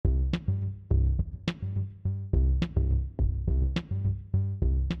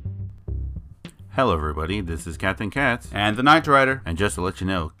Hello everybody, this is Captain Katz. And the Knight Rider. And just to let you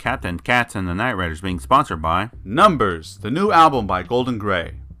know, Captain Katz and the Knight Rider is being sponsored by Numbers, the new album by Golden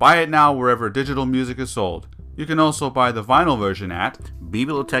Grey. Buy it now wherever digital music is sold. You can also buy the vinyl version at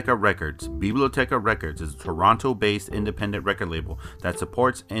Biblioteca Records. Biblioteca Records is a Toronto-based independent record label that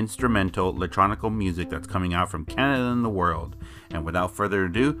supports instrumental electronic music that's coming out from Canada and the world. And without further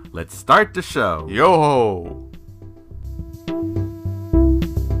ado, let's start the show. Yo-ho!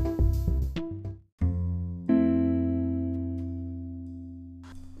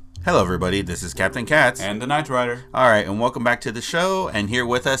 Hello everybody, this is Captain Katz. And the Knight Rider. Alright, and welcome back to the show. And here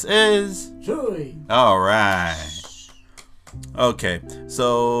with us is... Joey. Alright. Okay,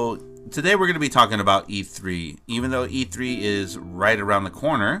 so today we're going to be talking about E3. Even though E3 is right around the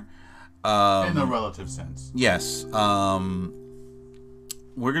corner. In a relative sense. Yes. We're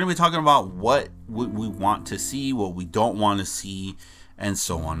going to be talking about what we want to see, what we don't want to see, and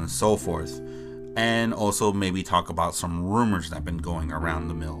so on and so forth. And also maybe talk about some rumors that have been going around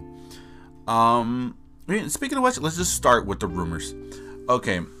the mill. Speaking of which, let's just start with the rumors.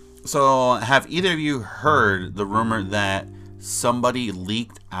 Okay, so have either of you heard the rumor that somebody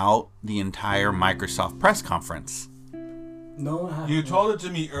leaked out the entire Microsoft press conference? No, I haven't. You told it to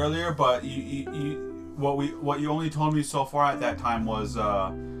me earlier, but what you only told me so far at that time was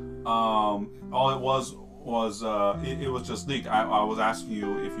all it was it was just leaked. I was asking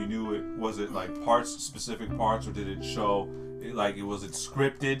you if you knew it. Was it like specific parts, or did it show was it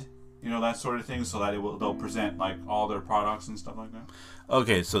scripted? You know, that sort of thing, so that they'll present like all their products and stuff like that.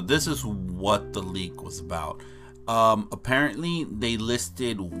 Okay, so this is what the leak was about. Apparently, they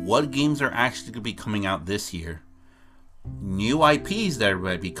listed what games are actually going to be coming out this year, new IPs that are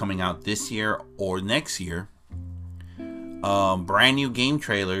going to be coming out this year or next year, brand new game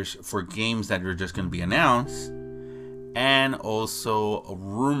trailers for games that are just going to be announced, and also a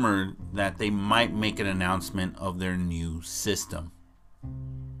rumor that they might make an announcement of their new system.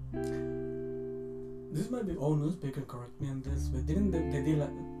 This might be old news, but you can correct me on this. But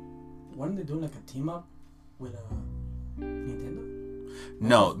weren't they doing like a team up with Nintendo?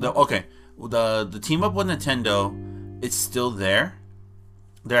 No, the team up with Nintendo, it's still there.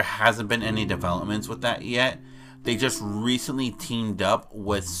 There hasn't been any developments with that yet. They just recently teamed up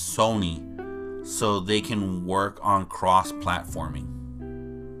with Sony so they can work on cross-platforming.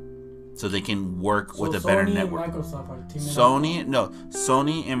 So they can work with a better network. And Microsoft are teaming up?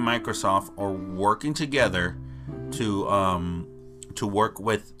 Sony and Microsoft are working together to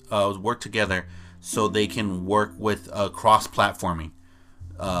work together so they can work with cross-platforming,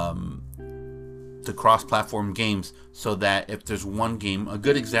 to cross-platform games, so that if there's one game, a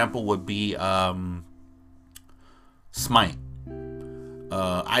good example would be Smite.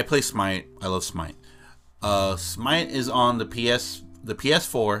 I play Smite. I love Smite. Smite is on the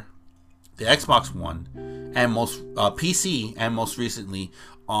PS4, the Xbox One, and PC, and most recently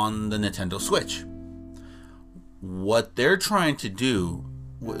on the Nintendo Switch. What they're trying to do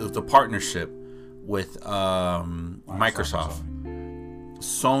with the partnership with Microsoft,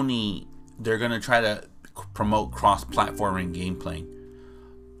 Sony, they're going to try to promote cross-platforming gameplay.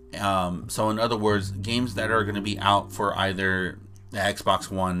 So in other words, games that are going to be out for either the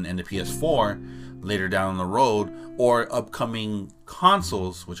Xbox One and the PS4 later down the road, or upcoming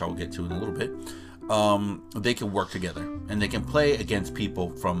consoles, which I'll get to in a little bit, they can work together and they can play against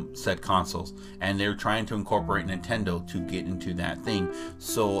people from said consoles. And they're trying to incorporate Nintendo to get into that thing,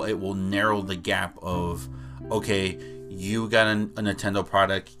 so it will narrow the gap of, okay, you got a Nintendo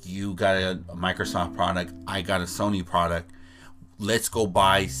product, you got a Microsoft product, I got a Sony product. Let's go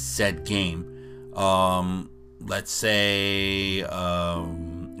buy said game. Let's say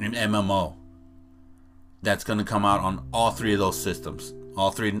an MMO that's going to come out on all three of those systems.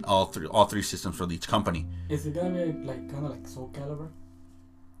 All three systems for each company. Is it gonna be kind of like Soul Calibur?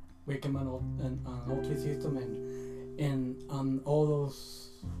 We came on all three systems, and on all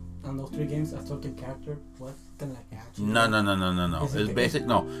those three games, a certain character was kind of like action.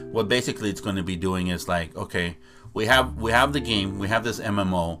 No. What basically it's going to be doing is like, okay, we have the game, we have this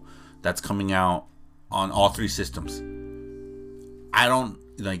MMO that's coming out on all three systems. I don't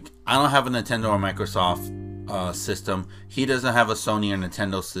have a Nintendo or Microsoft system. He doesn't have a Sony or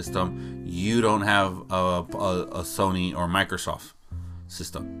Nintendo system. You don't have a Sony or Microsoft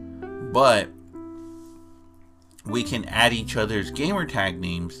system. But we can add each other's gamer tag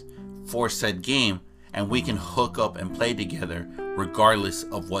names for said game, and we can hook up and play together regardless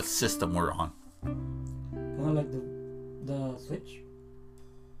of what system we're on. Kind of like the Switch?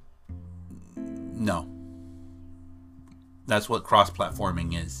 No. That's what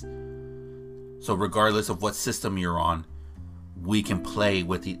cross-platforming is. So regardless of what system you're on, we can play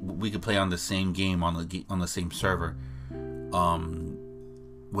on the same game on the same server,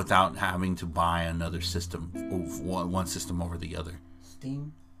 without having to buy another system, one system over the other.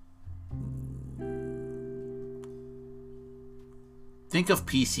 Steam. Think of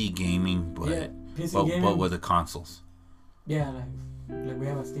PC gaming, but with the consoles. Yeah, like we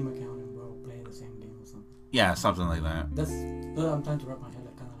have a Steam account and we'll play the same game or something. Yeah, something like that. That's I'm trying to wrap my head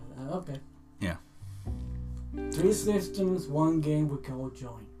like kind of okay. Yeah. 3 systems, 1 game we can all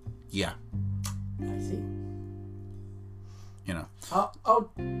join. Yeah. I see. You know.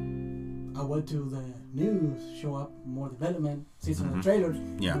 I went to the news, show up more development, see some of the trailers.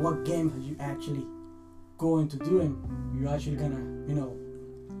 Yeah. What game are you actually going to do, and you actually gonna,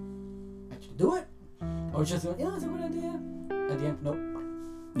 actually do it, or just it's a good idea. At the end, nope.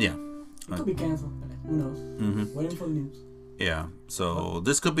 Yeah. It could be canceled. But who knows? Mm-hmm. Waiting for the news. Yeah. So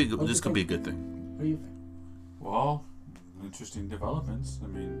this could be a good thing. What do you think? Well, interesting developments. I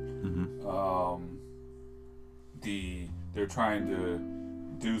mean, they're trying to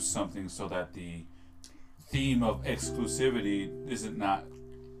do something so that the theme of exclusivity is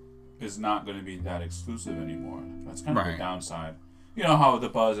not going to be that exclusive anymore. That's kind of the downside. You know how the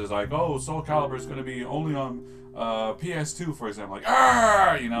buzz is like, oh, Soul Calibur is going to be only on PS2, for example, like,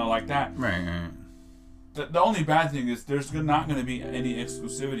 like that. Right. The only bad thing is there's not going to be any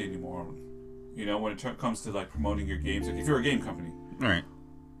exclusivity anymore. When it comes to like promoting your games, like if you're a game company. Right.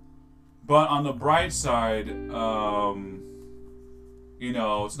 But on the bright side, it's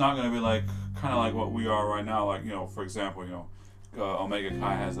not going to be like kind of like what we are right now. Like, for example, Omega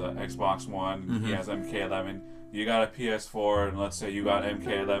Kai has an Xbox One, he has MK11. You got a PS4, and let's say you got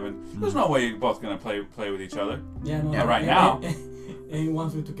MK11. There's no way you're both gonna play with each other. Yeah, no. Yeah, right now. And he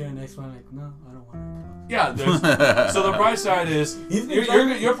wants me to get an next one. Like, no, I don't want it. Yeah. So the bright side is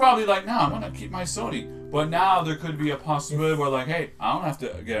you're probably like, no, I'm gonna keep my Sony. But now there could be a possibility where like, hey, I don't have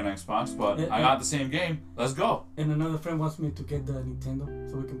to get an Xbox, but I got the same game. Let's go. And another friend wants me to get the Nintendo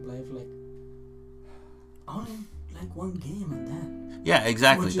so we can play for like only like 1 game and that. Yeah,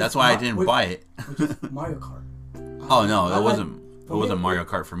 exactly. That's why I didn't buy it. Which is Mario Kart. Oh no, it wasn't Mario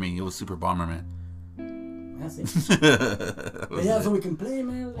Kart for me. It was Super Bomberman. That's it. But yeah, so we can play,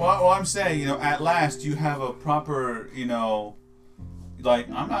 man. Well, I'm saying, at last you have a proper, like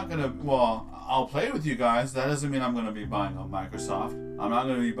I'm not gonna. Well, I'll play with you guys. That doesn't mean I'm gonna be buying a Microsoft. I'm not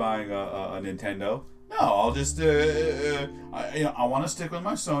gonna be buying a Nintendo. No, I'll just. I want to stick with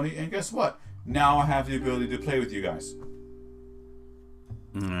my Sony, and guess what? Now I have the ability to play with you guys.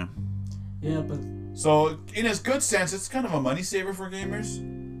 Mm-hmm. Yeah, but. So, in a good sense, it's kind of a money saver for gamers.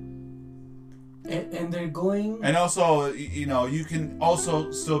 And they're going. And also, you can also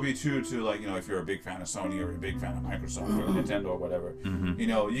still be true to, like, if you're a big fan of Sony or a big fan of Microsoft or Nintendo or whatever.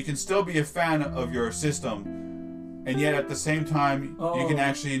 You can still be a fan of your system, and yet at the same time, you can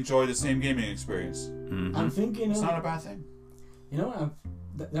actually enjoy the same gaming experience. I'm thinking. It's not a bad thing.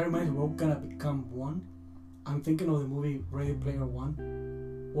 That reminds me, we're gonna become one. I'm thinking of the movie Ready Player One,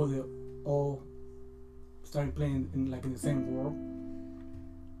 where they all started playing in the same world.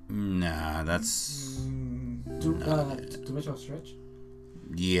 Nah, that's too much of a stretch.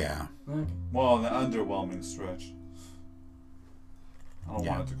 Yeah. Okay. Well, the underwhelming stretch. I don't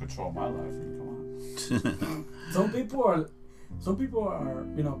want it to control my life. I mean, come on. Some people are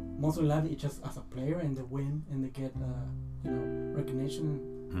mostly laughing just as a player, and they win and they get recognition,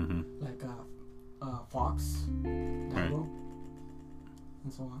 like Fox, Apple,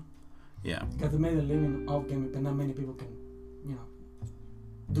 and so on. Yeah. Because they made a living off gaming, but not many people can,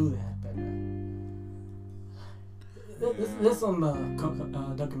 do that. But there's some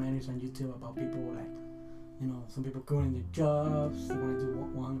documentaries on YouTube about people like, some people quitting their jobs. They want to do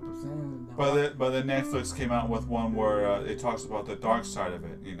 100%. But the Netflix came out with one where it talks about the dark side of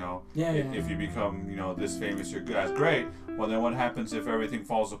it. If you become this famous, you're good. That's great. Well, then what happens if everything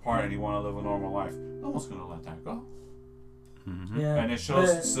falls apart and you want to live a normal life? No one's gonna let that go. Yeah, and it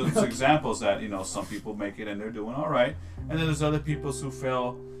shows some examples that some people make it and they're doing all right, and then there's other people who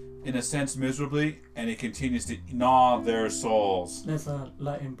fail in a sense miserably, and it continues to gnaw their souls. That's a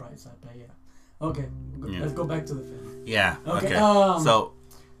light and bright side, but yeah. Okay, let's go back to the film. Yeah. Okay. So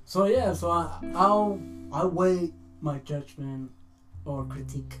I'll weigh my judgment or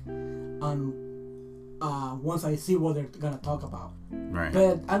critique on once I see what they're gonna talk about. Right.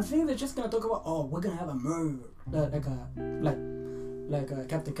 But I think they're just gonna talk about we're gonna have a murder like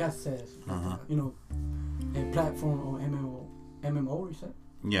Captain Cat says, a platform or MMO. You said.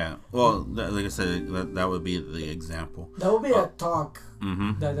 Yeah. Well, like I said, that would be the example. That would be a talk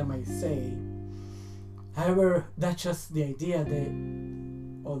that they might say. However, that's just the idea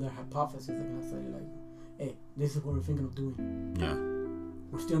or their hypothesis. They're gonna say hey, this is what we're thinking of doing. Yeah.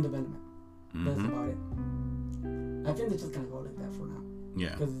 We're still in development. That's Mm-hmm. about it. I think they're just gonna go like that for now.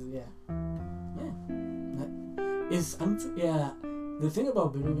 Yeah. Because the thing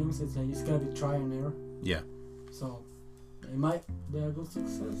about video games is that it's gotta be try and error. Yeah. So it might be a good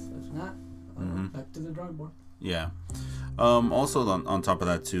success. If not, back to the drawing board. Yeah. Also, on top of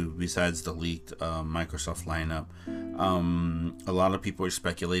that too, besides the leaked Microsoft lineup, a lot of people are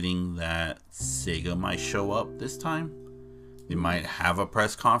speculating that Sega might show up this time. They might have a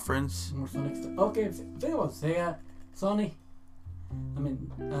press conference. More Sonic stuff. Okay, think about Sega, Sony.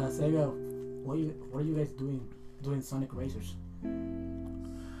 Sega. What are you guys doing Sonic Racers?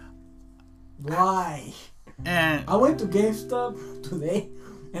 Why? And I went to GameStop today,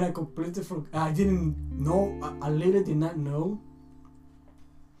 and I completely forgot. I didn't know. I literally did not know.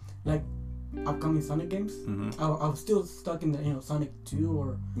 Like upcoming Sonic games. I was still stuck in the Sonic 2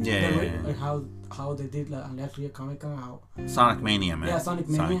 or like how they did like last year Comic-Con. Sonic Mania, man. Yeah, Sonic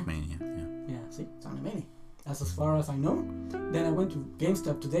Mania. Sonic Mania. Yeah, see, Sonic Mania. That's as far as I know. Then I went to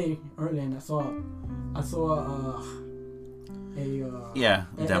GameStop today early, and I saw a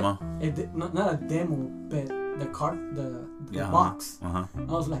demo. Not a demo, but the cart, the box. Uh-huh.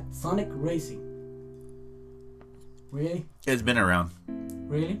 I was like, Sonic Racing. Really? It's been around.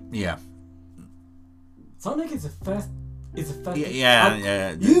 Really? Yeah. Sonic is a fast.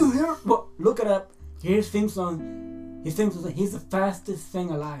 Yeah. You hear? Well, look it up. Here's theme song. His theme song. He's the fastest thing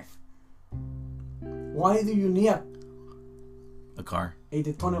alive. Why do you need a car? A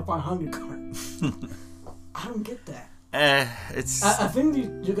Daytona 500 car? I don't get that. It's. I think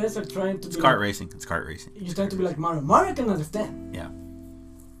you guys are trying to. It's be kart like, racing. It's kart racing. You're trying to be like Mario. Mario can understand. Yeah.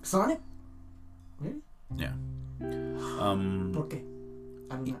 Sonic? Really? Yeah. ¿Por qué?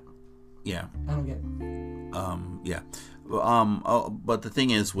 I don't know. Yeah. I don't get it. Yeah. But the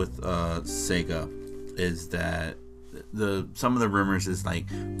thing is with Sega is that some of the rumors is like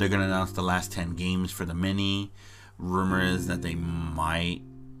they're gonna announce the last 10 games for the Mini. Rumor is that they might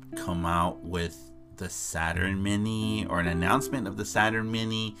come out with the Saturn Mini or an announcement of the Saturn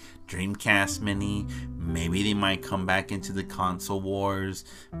Mini, Dreamcast Mini. Maybe they might come back into the console wars.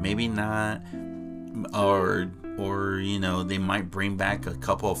 Maybe not. Or they might bring back a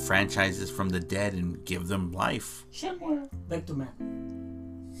couple of franchises from the dead and give them life. Shenmue. Back to Man.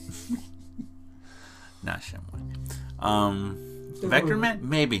 Not Shenmue. Vector Man?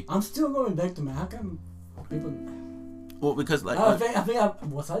 Maybe. I'm still going back to Man. How come people... Well, because like... I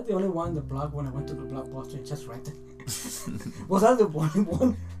think was I the only one in the block when I went to the Blockbuster and just rented? Was I the only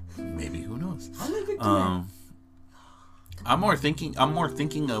one? Maybe, who knows? I like Vector Man. I'm more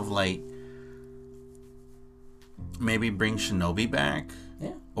thinking of like maybe bring Shinobi back.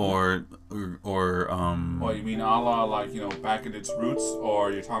 Yeah. Or Well, you mean a la like back in its roots,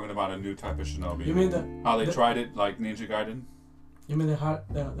 or you're talking about a new type of Shinobi? You mean how they tried it like Ninja Gaiden? You mean the hard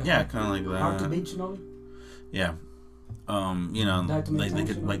kind of like that. Hard to beat Shinobi? Yeah. They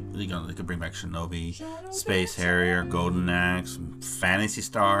could bring back Shinobi, Space Harrier, Golden Axe, Phantasy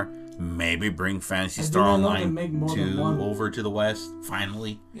Star. Maybe bring Phantasy Star Online over to the West.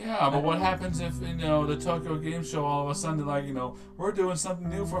 Finally. Yeah, but what happens if the Tokyo Game Show all of a sudden like we're doing something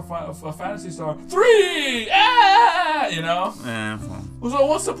new for Phantasy Star 3? So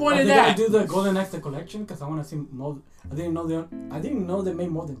what's the point of that? I do the Golden Axe collection because I want to see more. I didn't know they made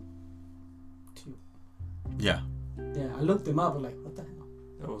more than 2. Yeah. Yeah, I looked them up. I'm like, what the hell?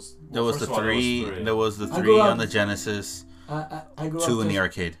 There was the 3. There was the 3 on the Genesis. I grew 2 up in the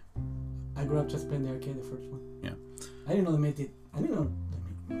arcade. I grew up just playing the arcade, the first one. Yeah. I didn't know they made it. I didn't know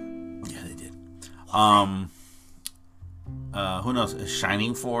they made it. Yeah, they did. Who knows?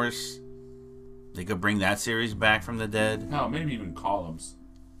 Shining Force. They could bring that series back from the dead. No, maybe even Columns.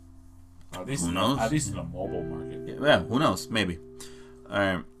 Who knows? At least in the mobile market. Yeah, who knows? Maybe. All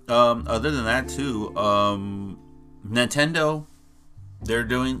right. Other than that, too, Nintendo, they're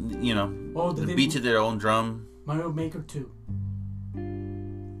doing, the beat to their own drum. Mario Maker 2.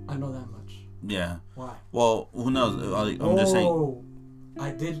 I know that much. Yeah. Why? Well, who knows? I'm just saying.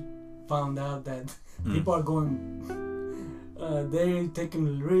 I did found out that people are going. They're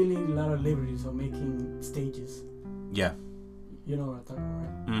taking really a lot of liberties on making stages. Yeah. You know what I'm talking about,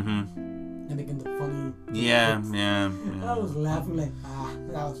 right? Mm-hmm. And making the funny. Yeah. I was laughing like,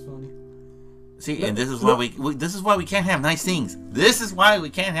 that was funny. See, and this is why we can't have nice things. This is why we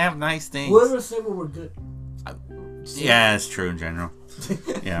can't have nice things. Whoever said we were good. Yeah, it's true in general.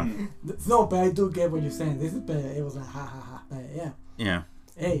 Yeah. No, but I do get what you're saying. This is better. It was like ha ha ha. But yeah. Yeah.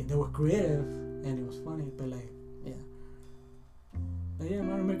 Hey, they were creative and it was funny, but like, yeah. But yeah,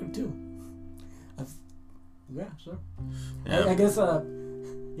 Mario Maker 2. Yeah, sure. Yeah. I guess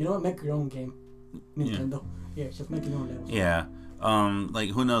make your own game. Nintendo. Yeah, just make your own levels. Yeah. Like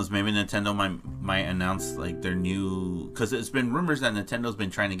who knows? Maybe Nintendo might announce like their new, because it's been rumors that Nintendo's been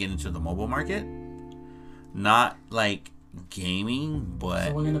trying to get into the mobile market, not like gaming, but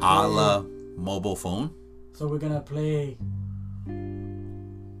So we're gonna a play- la mobile phone. So we're gonna play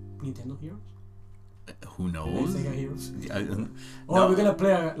Nintendo Heroes, Who like knows? Sega Heroes, Uh, or No. we're gonna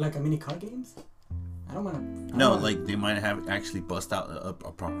play like a mini card games. I don't wanna. No, like they might have actually bust out a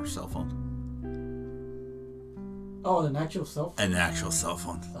proper cell phone, Oh, an actual cell phone. an actual cell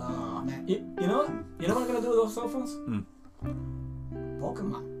phone. Oh man, you know what? You know what I'm gonna do with those cell phones?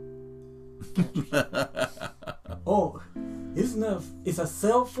 Pokemon. Oh, it's a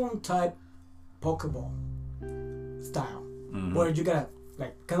cell phone type Pokeball style, where you gotta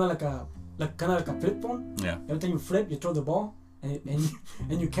like kind of like a flip phone. Yeah. Every time you flip, you throw the ball and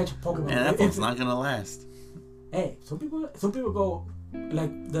you catch a Pokemon. And that It's- phone's not gonna last. Hey, some people go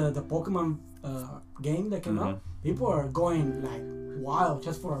like the Pokemon game that came out. People are going like wild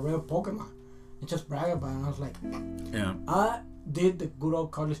just for a real Pokemon and just brag about it. And I was like, Yeah. I did the good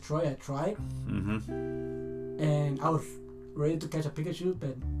old College Troy. I tried, and I was ready to catch a Pikachu,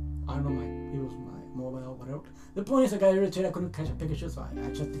 but I don't know, it was my mobile or whatever. The point is, I got irritated. I couldn't catch a Pikachu, so I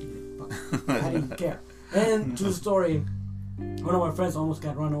just deleted it. But I didn't care. And true story, one of my friends almost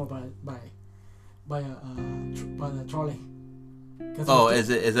got run over by the trolley. 'Cause Oh, he- is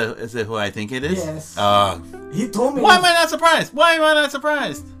it who I think it is? Yes. He told me. Why am I not surprised? Why am I not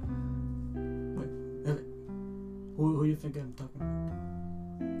surprised? Wait, who you think I'm talking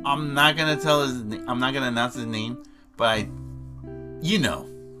about? I'm not gonna I'm not gonna announce his name, but you know.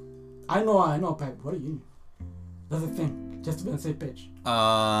 I know, Pep. What do you know? That's the thing. Just to be on the same page.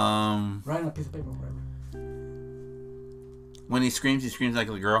 Write on a piece of paper or whatever. When he screams like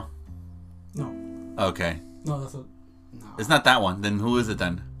a girl. No. Okay, No, that's a. No. it's not that one. Then who is it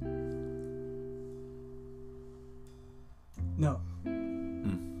then? No.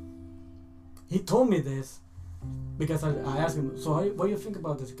 He told me this because I asked him, so what do you think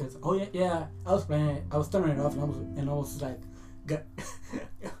about this? Because, yeah, I was playing it, I was turning it off, and I was like,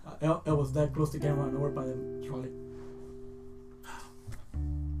 I was that close to getting run over by the trolley.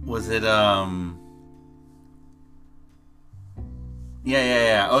 Was it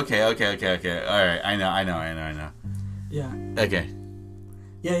Yeah. Okay. All right. I know. Yeah. Okay.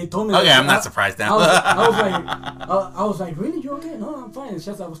 Yeah, he told me. Okay, that. I'm not surprised now. I was like, really? You okay? No, I'm fine. It's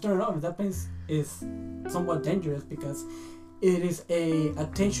just I was turning it off. That thing is somewhat dangerous because it is a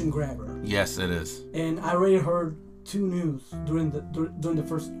attention grabber. Yes, it is. And I already heard two news during the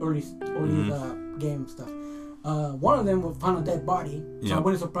first early game stuff. One of them found a dead body, so Yeah. I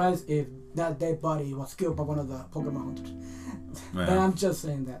wouldn't surprised if that dead body was killed by one of the Pokemon hunters. But I'm just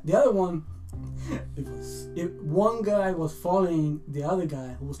saying that. The other one, one guy was following the other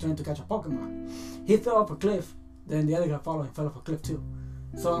guy who was trying to catch a Pokemon. He fell off a cliff, then the other guy following fell off a cliff too.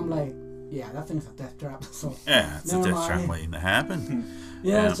 So I'm like, yeah, that thing's a death trap. So Yeah, it's a never death trap mind. waiting to happen.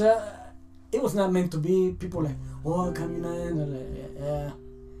 Yeah, Yeah. So, it was not meant to be. People like, oh, come in, and they're like, yeah,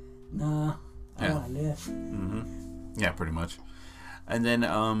 nah, I Yeah. wanna live. Yeah, pretty much. And then,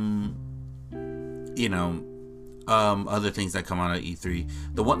 other things that come out of E3.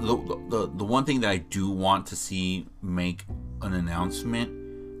 The one thing that I do want to see make an announcement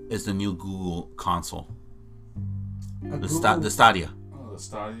is the new Google console, the Stadia. Oh, the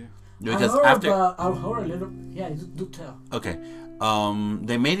Stadia. Because I after heard a little. Yeah, do tell. okay,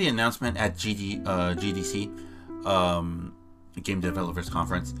 they made the announcement at GDC, Game Developers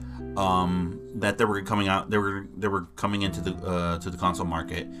Conference, that they were coming out. They were coming into the console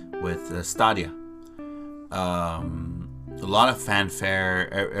market with Stadia. A lot of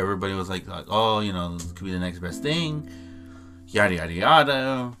fanfare. Everybody was like, oh, this could be the next best thing. Yada yada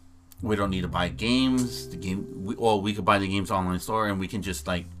yada. We don't need to buy games. We could buy the games online store, and we can just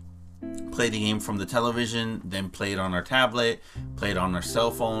like play the game from the television, then play it on our tablet, play it on our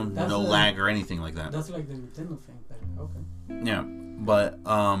cell phone, That's no lag or anything like that. That's like the Nintendo thing. But okay. Yeah, but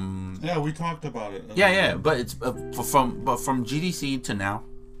Yeah, we talked about it. yeah, but it's from GDC to now,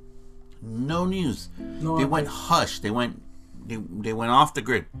 no news. No, They I- went hush. They went off the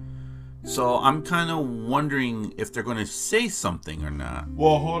grid. So I'm kind of wondering if they're going to say something or not.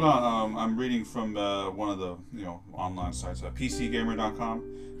 Well, hold on. I'm reading from one of the online sites,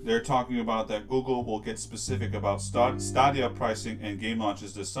 PCGamer.com. They're talking about that Google will get specific about Stadia pricing and game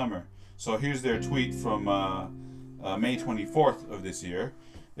launches this summer. So here's their tweet from May 24th of this year.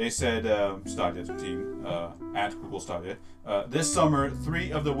 They said, Stadia team, at Google Stadia, this summer,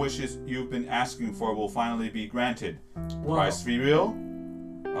 3 of the wishes you've been asking for will finally be granted. Wow.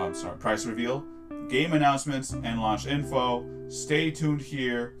 Price reveal, game announcements and launch info. Stay tuned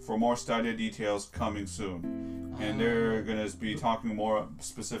here for more Stadia details coming soon. And they're going to be talking more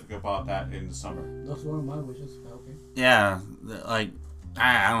specific about that in the summer. That's one of my wishes. Okay. Yeah, like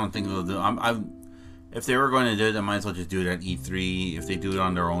I don't think they'll do. If they were going to do it, they might as well just do it at E3. If they do it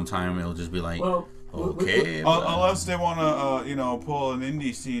on their own time, it'll just be like, Well, okay. Unless they want to, pull an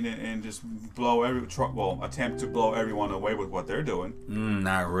indie scene and just blow attempt to blow everyone away with what they're doing.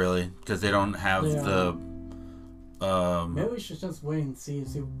 Not really, because they don't have the. Maybe we should just wait and see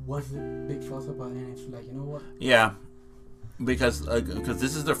what's the big fuss about, and it's like, you know what? Yeah, because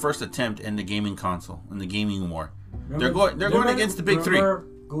this is their first attempt in the gaming console, in the gaming war. They're going against the big three.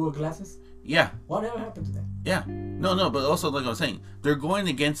 Google Glasses. Yeah. Whatever happened to that? Yeah. No, but also like I was saying, they're going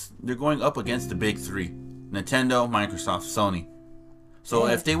up against the big three: Nintendo, Microsoft, Sony. So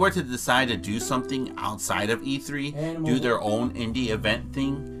if they were to decide to do something outside of E3, do their own indie event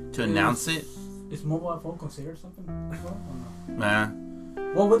thing to announce it. Is mobile phone considered something as well, or no? Nah.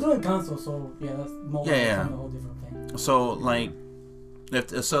 Well, we're doing console, so yeah, that's mobile. Yeah. A whole different thing. So like,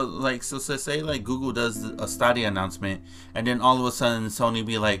 so say like Google does a Stadia announcement, and then all of a sudden Sony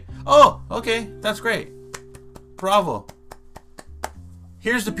be like, oh, okay, that's great, bravo.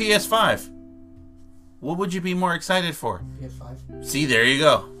 Here's the PS5. What would you be more excited for? PS5. See, there you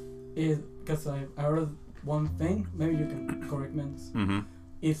go. Because I heard one thing. Maybe you can correct me on this. Mm-hmm.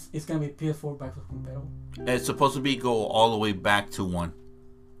 It's gonna be PS4 backwards compatible. It's supposed to be go all the way back to 1.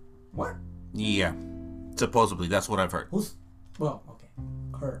 What? Yeah, supposedly that's what I've heard. Well, okay,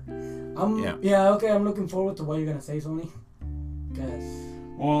 heard. Okay. I'm looking forward to what you're gonna say, Sony.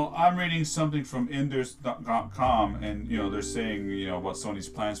 Well, I'm reading something from Indus.com, and they're saying what Sony's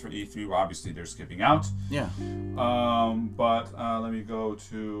plans for E3. Well, obviously they're skipping out. Yeah. But let me go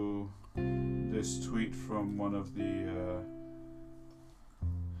to this tweet from one of the.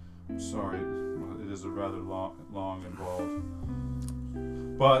 Sorry, it is a rather long involved.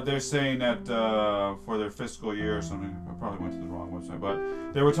 But they're saying that for their fiscal year or something, I probably went to the wrong website,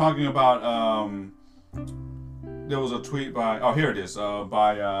 but they were talking about, there was a tweet by, here it is,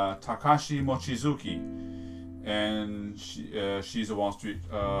 by Takashi Mochizuki. And she's a Wall Street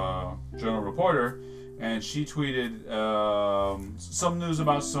Journal reporter, and she tweeted some news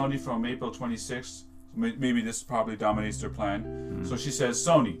about Sony from April 26th. Maybe this probably dominates their plan. Mm-hmm. So she says,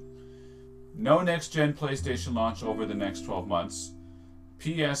 Sony, no next-gen PlayStation launch over the next 12 months.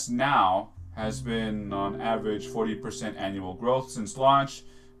 PS Now has been on average 40% annual growth since launch,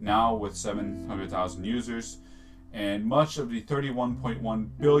 now with 700,000 users. And much of the 31.1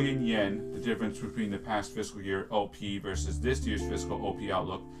 billion yen, the difference between the past fiscal year OP versus this year's fiscal OP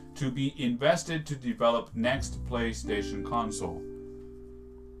outlook, to be invested to develop next PlayStation console.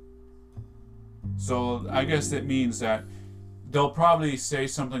 So I guess that means that they'll probably say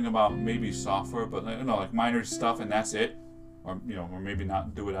something about maybe software, but like minor stuff, and that's it, or maybe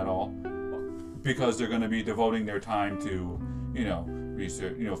not do it at all, because they're going to be devoting their time to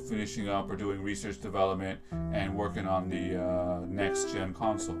research, finishing up or doing research development and working on the next gen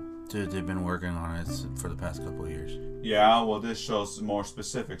console. Dude, they've been working on it for the past couple of years. Yeah, well, this shows more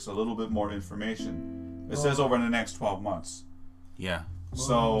specifics, a little bit more information. It says over the next 12 months. Yeah.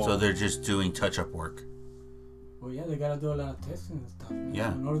 So they're just doing touch-up work. Well, yeah, they gotta do a lot of testing and stuff.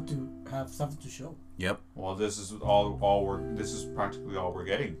 Yeah. In order to have something to show. Yep. Well, this is practically all we're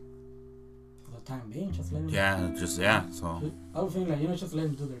getting. For the time being, just let them. Yeah, So. I would think just let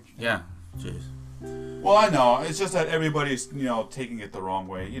them do their job. Yeah. Jeez. Well, I know. It's just that everybody's taking it the wrong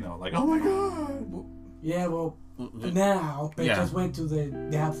way. Like, oh my god. Yeah. Well, now they just went to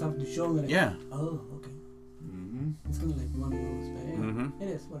they have something to show. Like, yeah. Oh, okay. Mm-hmm. It's kind of like one of those, but it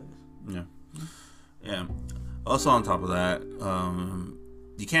is what it is. Yeah. Yeah. Also, on top of that,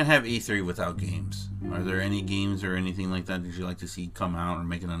 you can't have E3 without games. Are there any games or anything like that that you'd like to see come out or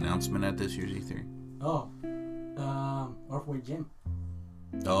make an announcement at this year's E3? Oh, Earthworm Jim.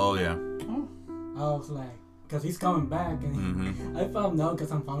 Oh, yeah. I was like, because he's coming back, and I found out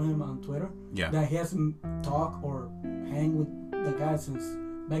because I'm following him on Twitter that he hasn't talked or hang with the guy since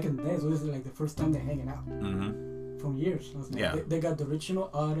back in the day. So this is like the first time they're hanging out from years. I was like, they got the original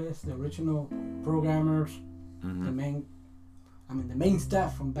artists, the original programmers, the main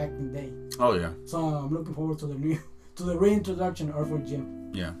staff from back in the day. Oh yeah. So I'm looking forward to the reintroduction of Earthworm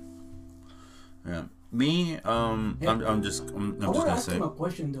Jim. Yeah. Yeah. Me, I'm just gonna say. Him a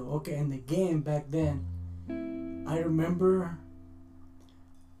question though. Okay, in the game back then, I remember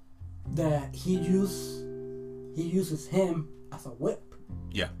that he uses him as a whip.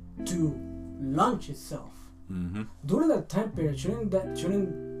 Yeah. To launch itself. Mm-hmm. During that time period, shouldn't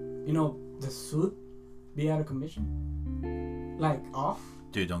the suit be out of commission? Like off?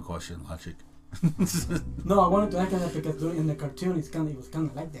 Dude, don't question logic. No, I wanted to ask him that because in the cartoon, it was kind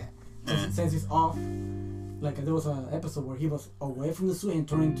of like that. Since it's off, like there was an episode where he was away from the suit and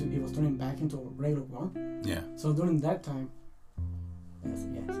he was turning back into a regular one. Yeah. So during that time, it's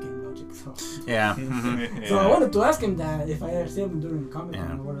game logic. So. Yeah. So I wanted to ask him that if I ever see him during Comic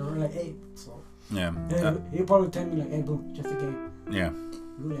Con or whatever, like, hey, so. Yeah. He'll probably tell me like, hey, boom, just a game. Yeah.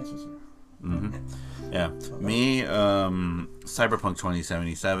 Good answer, sir. Yeah. Me, Cyberpunk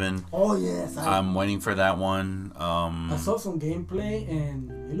 2077. Oh yes. I'm waiting for that one. I saw some gameplay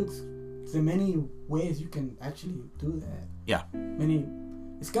and it looks. There's many ways you can actually do that. Yeah. Many.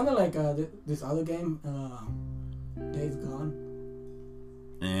 It's kind of like this other game, Days Gone.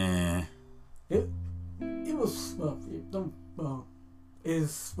 It was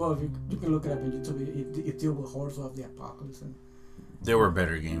you can look it up on YouTube. It deals with horrors of the apocalypse and. There were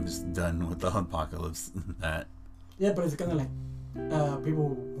better games done with the apocalypse than that. Yeah, but it's kind of like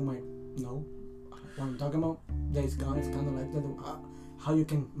people who might know what I'm talking about. Days Gone is kind of like that.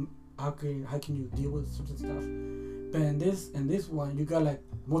 How can you deal with certain stuff? But in this one, you got like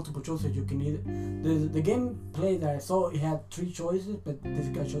multiple choices. You can either the gameplay that I saw, it had 3 choices, but this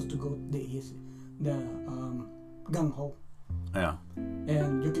guy chose to go the easy, the gung ho. Yeah.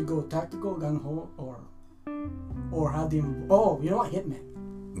 And you could go tactical gung ho or have the you know what, Hitman.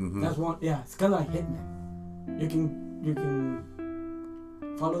 Mm-hmm. That's one. Yeah, it's kind of like Hitman. You can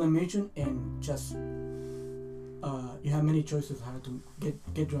follow the mission and just you have many choices how to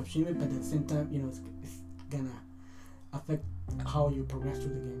get your achievement, but at the same time, it's gonna affect how you progress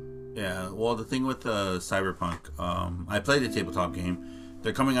through the game. Yeah. Well, the thing with Cyberpunk, I played the tabletop game.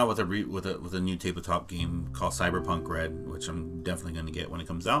 They're coming out with a new tabletop game called Cyberpunk Red, which I'm definitely gonna get when it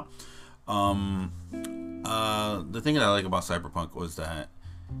comes out. The thing that I like about Cyberpunk was that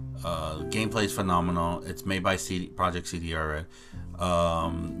gameplay is phenomenal. It's made by Project CDR Red,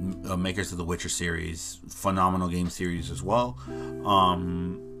 makers of the Witcher series, phenomenal game series as well.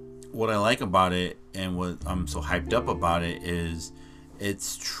 What I like about it and what I'm so hyped up about it is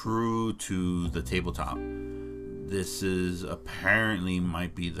it's true to the tabletop. This is apparently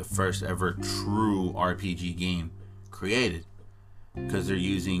might be the first ever true RPG game created, because they're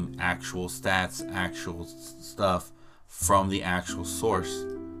using actual stats, actual stuff from the actual source.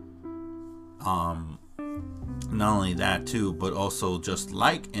 Not only that too, but also just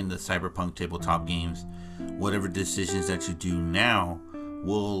like in the Cyberpunk tabletop games, whatever decisions that you do now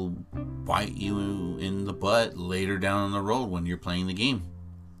will bite you in the butt later down the road when you're playing the game.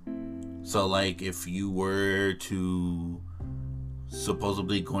 So like if you were to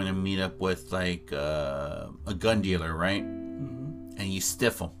supposedly going to meet up with like a gun dealer, right? And you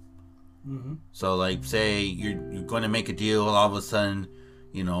stiff them. So like say you're going to make a deal, all of a sudden,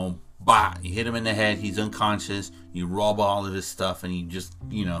 you hit him in the head, he's unconscious, you rob all of his stuff, and you just,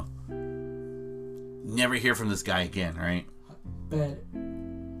 never hear from this guy again, right? But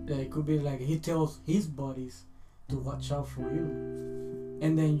it could be like he tells his buddies to watch out for you,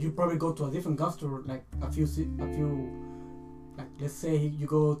 and then you probably go to a different gun store, like a few, like let's say you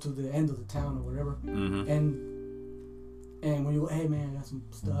go to the end of the town or whatever, and when you go, hey man, I got some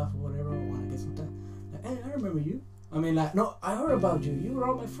stuff or whatever, I want to get some stuff. Like, hey, I remember you. I mean, like, no, I heard about you. You were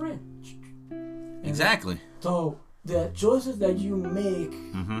all my friend. And exactly. So the choices that you make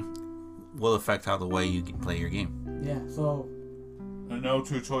will affect how the way you play your game. Yeah. So. And no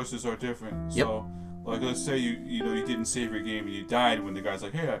 2 choices are different. Yep. So, like, let's say you didn't save your game and you died when the guy's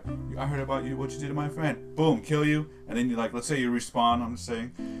like, hey, I heard about you, what you did to my friend. Boom, kill you. And then you let's say you respawn. I'm just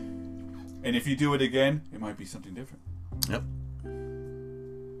saying. And if you do it again, it might be something different. Yep.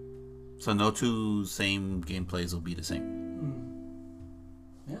 So no 2 same gameplays will be the same.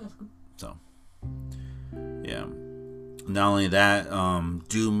 Yeah, that's good. So, yeah. Not only that,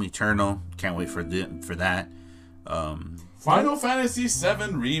 Doom Eternal, can't wait for that. Final Fantasy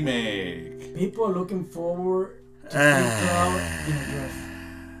VII Remake. People are looking forward to Cloud in a dress.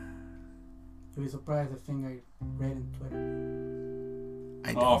 You'll be surprised the thing I read on Twitter.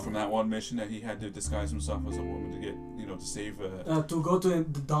 From that one mission that he had to disguise himself as a woman to get, to save. To go to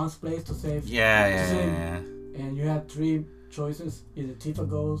the Dawn's place to save. Yeah. And you had 3 choices: either Tifa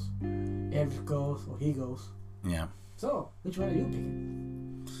goes, Eris goes, or he goes. Yeah. So, which one are you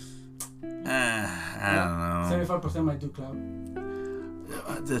picking? I don't know. 75% might do Cloud.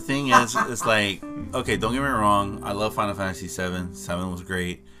 The thing is, it's like, okay, don't get me wrong. I love Final Fantasy VII. 7 was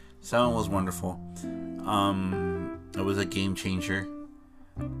great. 7 was wonderful. It was a game changer.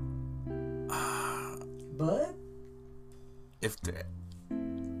 But if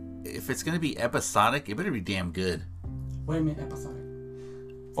it's gonna be episodic, it better be damn good. What do you mean episodic?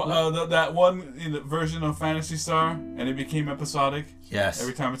 That one version of Phantasy Star, and it became episodic. Yes.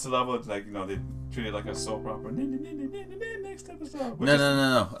 Every time it's a level, it's like they treat it like a soap opera. Next episode.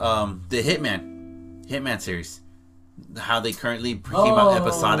 No. The Hitman series, how they currently came out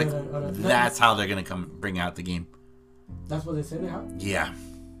episodic. Right. That's how they're gonna bring out the game. That's what they said. Yeah.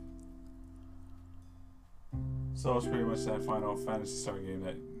 So it's pretty much that Final Fantasy Star game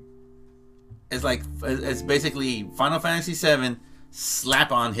that. It's basically Final Fantasy VII.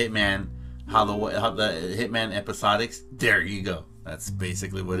 Slap on Hitman. How the Hitman episodics. There you go. That's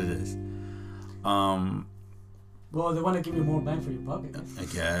basically what it is. Well, they want to give you more bang for your buck, I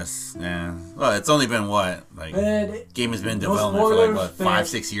guess. Yeah. Well, it's only been what? Game has been no development for 5-6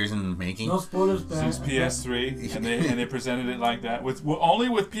 6 years in the making. No spoilers, since PS3, and they presented it like that only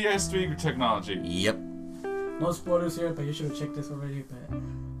with PS3 technology. Yep. No spoilers here, but you should have checked this already. But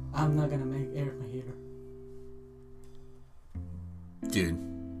I'm not gonna make Eric my hater. Dude.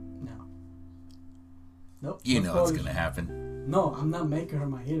 No. Nope. You no know what's spoilers. gonna happen. No, I'm not making her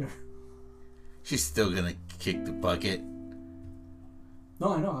my hater. She's still gonna kick the bucket.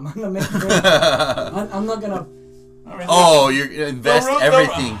 No, I know. I'm not gonna make her. I'm not gonna. Oh, you're gonna invest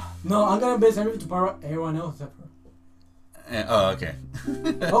everything. No, I'm gonna invest everything to borrow everyone else except her. Oh, okay.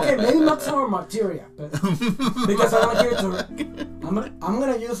 Okay, maybe not some of her materia, but because I want to give it to her. I'm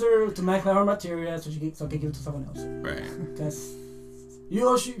gonna use her to max out her materia so I can give it to someone else. Right. Because you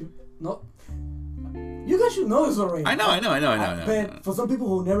guys should know this already. I know. But for some people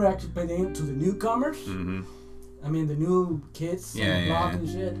who never actually played into the newcomers, Mm-hmm. I mean the new kids, and block and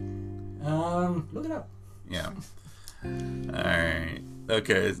shit. Look it up. Yeah. All right.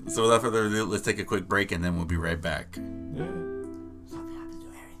 Okay. So without further ado, let's take a quick break and then we'll be right back. Yeah.